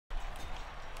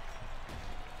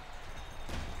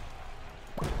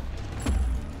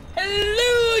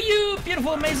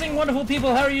beautiful, amazing, wonderful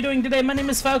people. How are you doing today? My name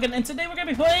is Falcon, and today we're going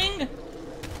to be playing...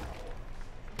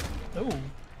 Oh.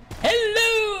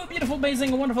 Hello, beautiful,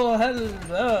 amazing, wonderful...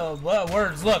 Hello.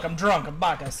 Words. Look, I'm drunk. I'm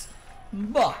Bacchus.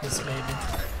 Bacchus, baby.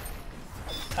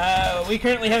 We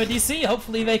currently have a DC.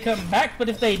 Hopefully they come back, but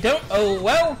if they don't, oh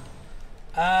well.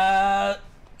 I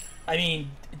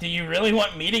mean, do you really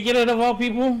want me to get it of all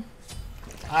people?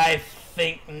 I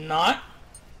think not.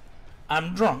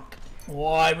 I'm drunk.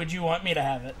 Why would you want me to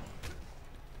have it?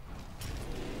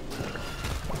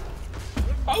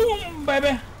 Boom,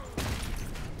 baby.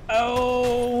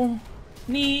 Oh,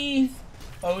 Neith.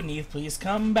 Oh, Neith, please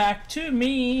come back to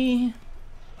me.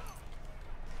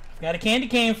 I've got a candy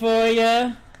cane for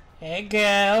you. Hey,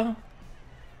 girl.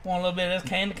 Want a little bit of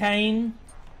candy cane?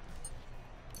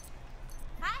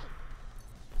 Hi.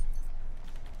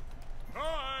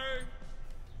 Hi.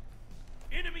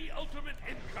 Enemy ultimate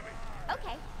incoming.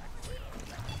 Okay.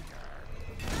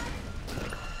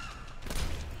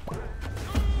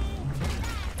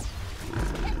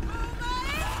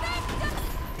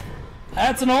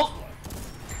 That's an ult.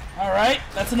 Alright,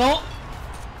 that's an ult.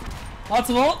 Lots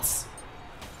of ults.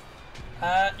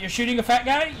 You're shooting a fat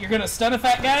guy? You're gonna stun a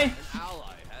fat guy? An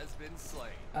ally has been slain.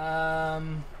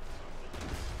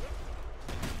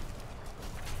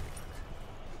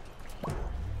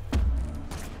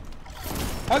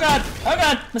 Oh god! Oh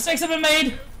god! Mistakes have been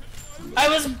made! I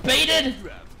was baited!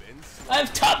 I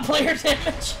have top player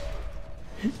damage!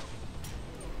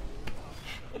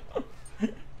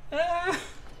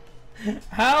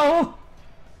 How?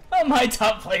 Oh, my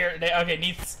top player. Okay,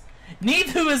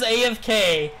 Neith, who is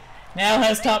AFK, now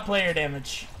has top player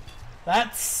damage.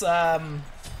 That's a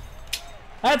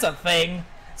thing.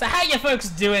 So how you folks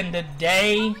doing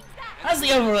today? How's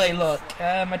the overlay look?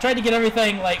 I tried to get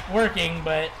everything, like, working,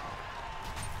 but...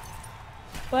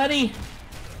 Buddy.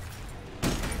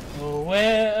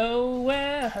 Oh,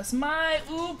 where has my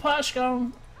posh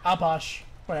gone? Posh.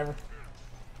 Whatever.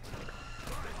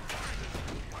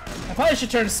 I probably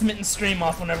should turn Smitten Stream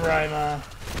off whenever I'm,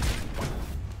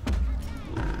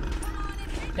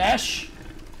 Dash.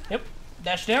 Yep.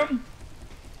 Dash down.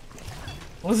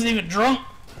 Wasn't even drunk.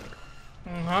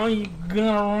 How you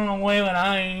gonna run away when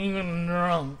I ain't even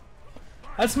drunk?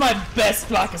 That's my best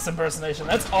Bacchus impersonation.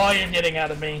 That's all you're getting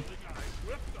out of me.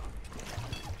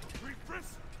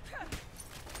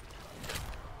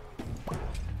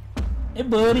 Hey,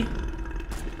 buddy.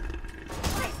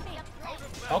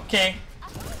 Okay.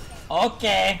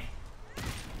 Okay.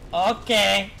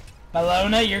 Okay.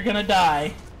 Bellona, you're gonna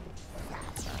die.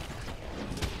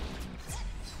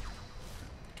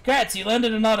 Congrats, you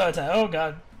landed an auto attack. Oh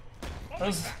god.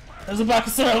 There's a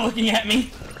Bakasura looking at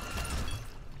me.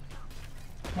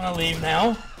 I'm gonna leave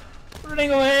now.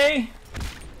 Running away.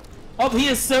 Oh, he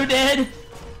is so dead. An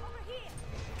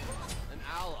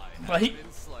ally has Like,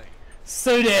 been slain.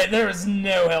 so dead. There is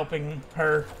no helping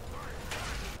her.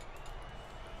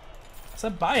 So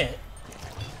buy it.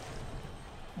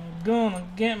 I'm gonna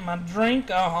get my drink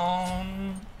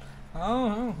on.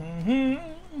 Oh, Look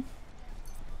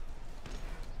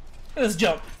at this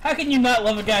jump. How can you not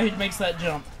love a guy who makes that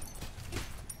jump?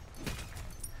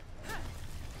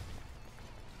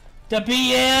 The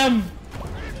BM!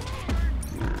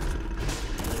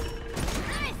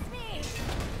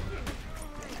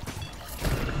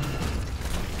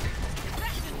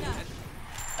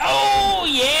 Oh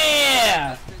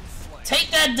yeah! Take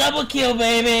that double kill,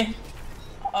 baby!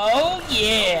 Oh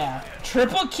yeah!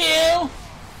 Triple kill!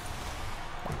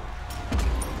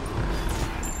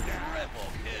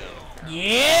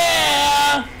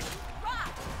 Yeah!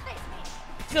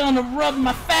 Gonna rub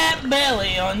my fat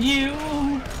belly on you,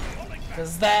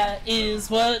 cause that is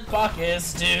what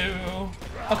Bacchus do.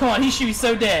 Oh come on, he should be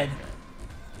so dead.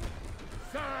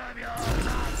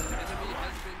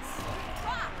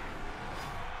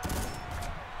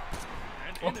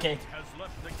 Okay.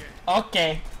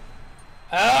 Okay.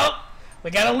 Oh!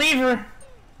 We got a lever!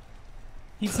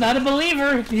 He's not a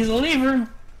believer, he's a lever.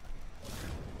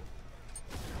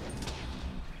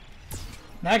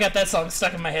 Now I got that song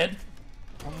stuck in my head.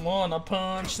 I'm gonna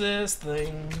punch this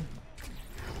thing.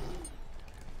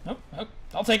 Nope, nope,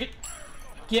 I'll take it.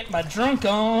 Get my drunk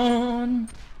on.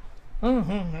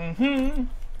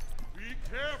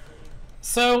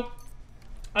 So,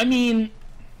 I mean...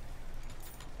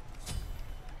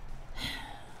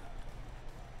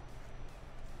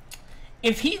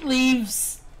 If he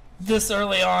leaves this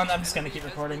early on, I'm just gonna keep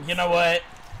recording. You know what?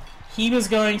 He was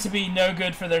going to be no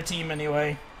good for their team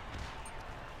anyway.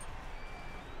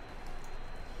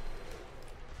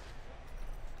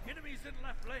 Enemies in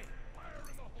left lane. Fire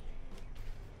in the hole.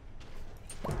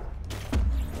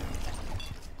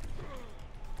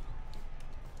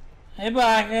 Hey,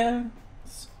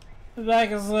 Bacchus.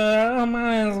 Bakasura,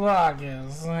 my name's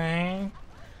Bacchus, eh?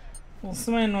 Well,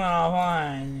 Smite went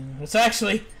offline. Which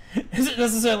actually isn't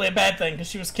necessarily a bad thing, because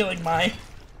she was killing my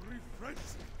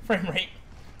frame rate.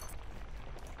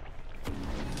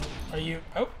 Are you...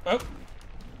 Oh, oh.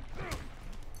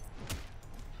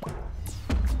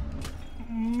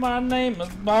 My name is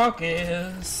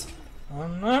Bacchus,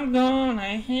 and I'm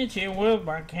gonna hit you with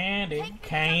my candy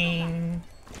cane.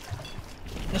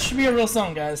 This should be a real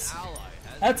song, guys.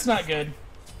 That's not good.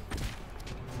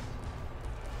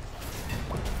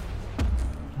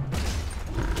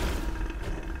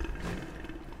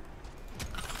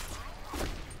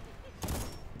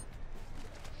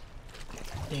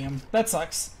 Damn, that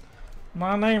sucks.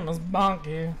 My name is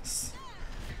Bacchus.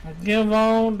 I give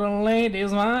all the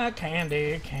ladies my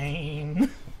candy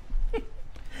cane.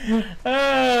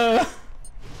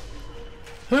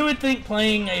 Who would think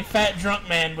playing a fat drunk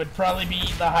man would probably be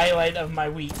the highlight of my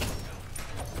week?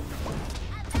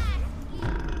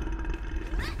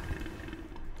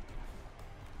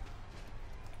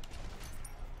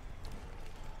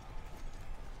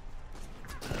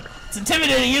 It's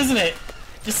intimidating, isn't it?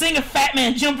 Just seeing a fat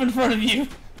man jump in front of you.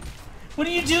 What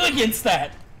do you do against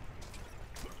that?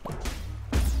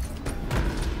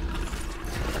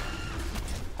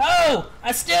 Oh,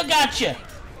 I still got you.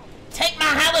 Take my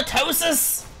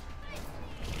halitosis.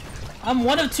 I'm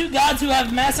one of 2 gods who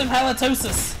have massive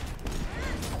halitosis.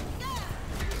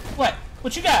 What?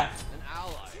 What you got? An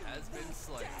ally has been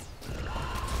slain.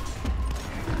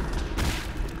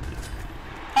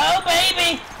 Oh,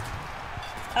 baby.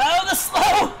 Oh, the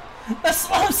slow. The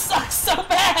slow sucks so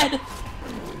bad.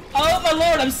 Oh, my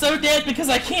lord, I'm so dead because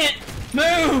I can't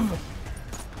move.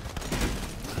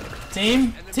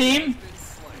 Team.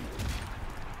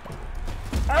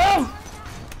 Oh!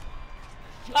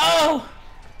 Oh!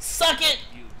 Suck it!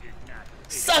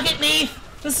 Suck it, Neef!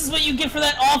 This is what you get for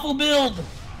that awful build!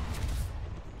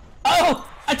 Oh!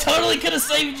 I totally could have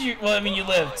saved you! Well, I mean, you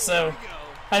lived, so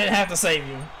I didn't have to save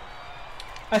you.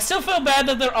 I still feel bad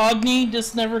that their Agni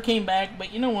just never came back,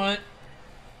 but you know what?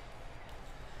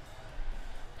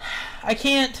 I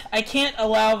can't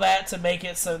allow that to make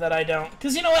it so that I don't.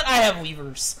 Because you know what? I have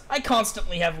levers. I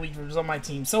constantly have levers on my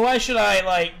team, so why should I,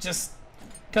 like, just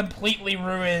completely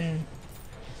ruin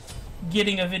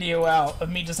getting a video out of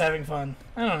me just having fun?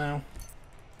 I don't know.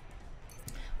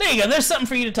 There you go. There's something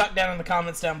for you to talk down in the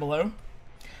comments down below.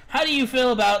 How do you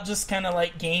feel about just kind of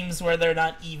like games where they're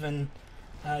not even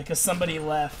because somebody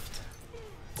left?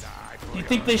 Do you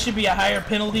think they should be a higher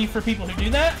penalty for people who do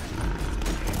that?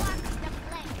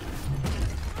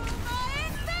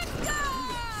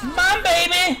 Come on,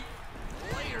 baby!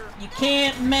 You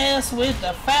can't mess with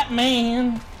the fat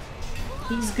man.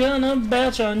 He's gonna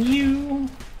belch on you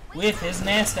with his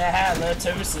nasty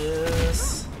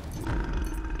halitosis.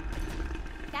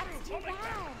 That's too bad.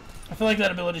 I feel like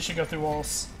that ability should go through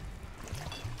walls.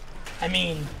 I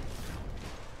mean,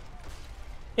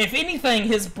 if anything,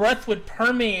 his breath would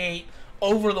permeate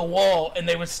over the wall and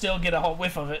they would still get a whole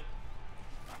whiff of it.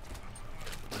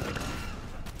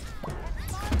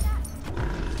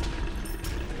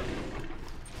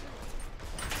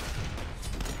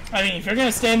 I mean, if you're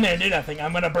gonna stand there and do nothing,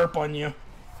 I'm gonna burp on you.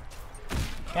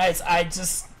 Guys,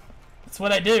 that's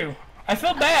what I do. I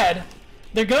feel bad.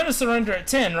 They're gonna surrender at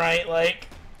 10, right? Like...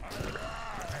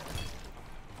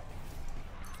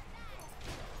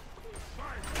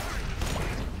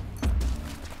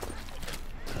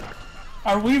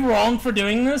 Are we wrong for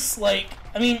doing this? Like,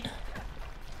 I mean...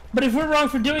 But if we're wrong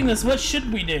for doing this, what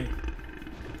should we do?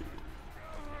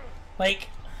 Like...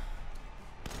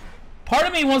 Part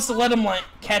of me wants to let them, like,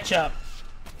 catch up.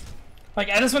 Like,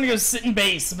 I just want to go sit in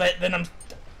base, but then I'm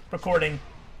recording.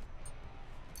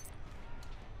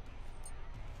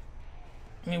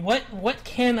 I mean, what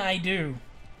can I do?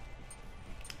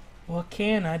 What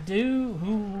can I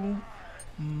do?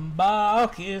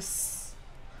 Bacchus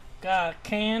got a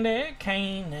candy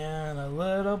cane and a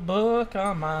little book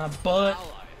on my butt.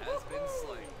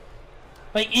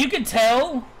 Like, you can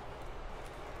tell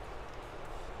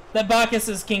that Bacchus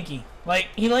is kinky. Like,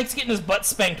 he likes getting his butt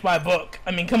spanked by a book.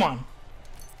 I mean, come on.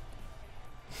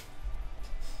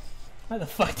 Why the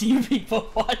fuck do you people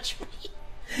watch me?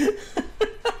 An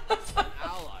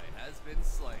ally has been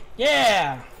slain.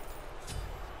 Yeah!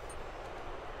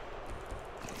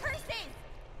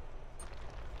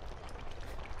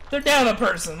 They're down a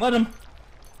person. Let them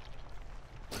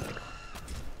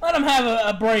have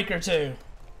a break or two.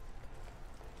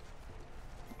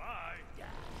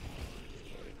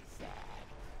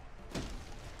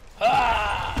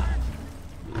 Ah!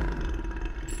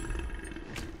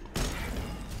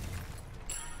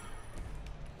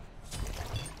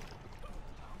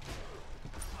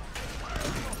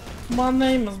 My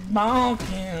name is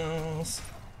Bacchus.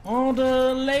 All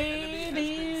the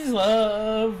ladies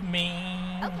love me.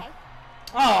 Okay.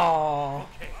 Aww.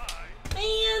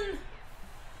 Man.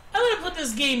 I'm gonna put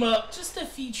this game up just to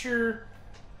feature.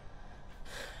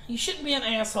 You shouldn't be an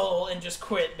asshole and just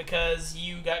quit because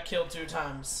you got killed 2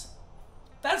 times.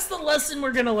 That's the lesson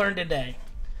we're gonna learn today.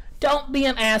 Don't be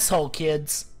an asshole,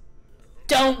 kids.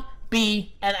 Don't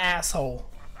be an asshole.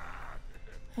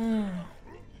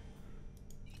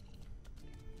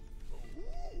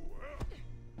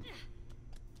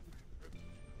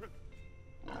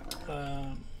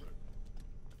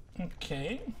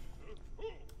 Okay.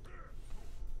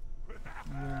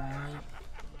 Right.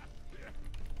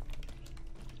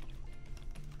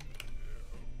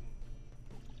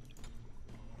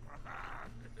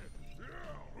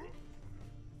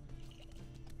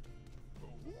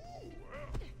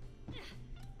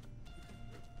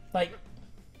 Like,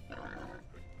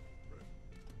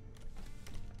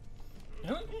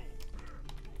 really?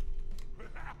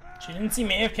 She didn't seem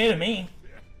AFK to me.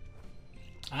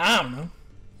 I don't know.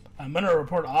 I'm gonna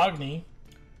report Agni.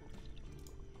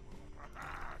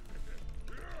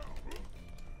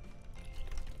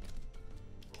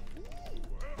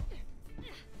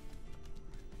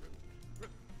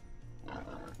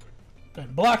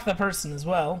 But block the person as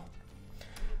well.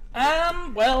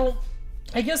 Well,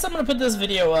 I guess I'm gonna put this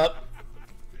video up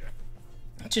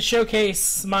to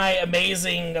showcase my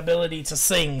amazing ability to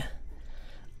sing.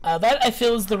 That I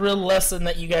feel is the real lesson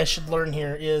that you guys should learn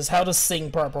here, is how to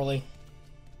sing properly.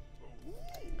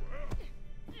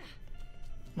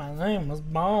 My name is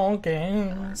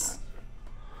Bacchus.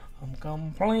 I'm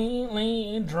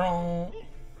completely drunk.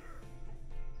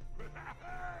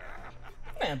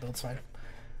 Nah, build's fine.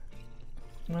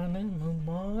 My name is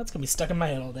Bacchus. That's gonna be stuck in my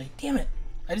head all day. Damn it.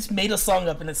 I just made a song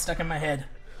up and it's stuck in my head.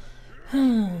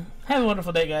 Have a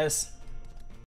wonderful day, guys.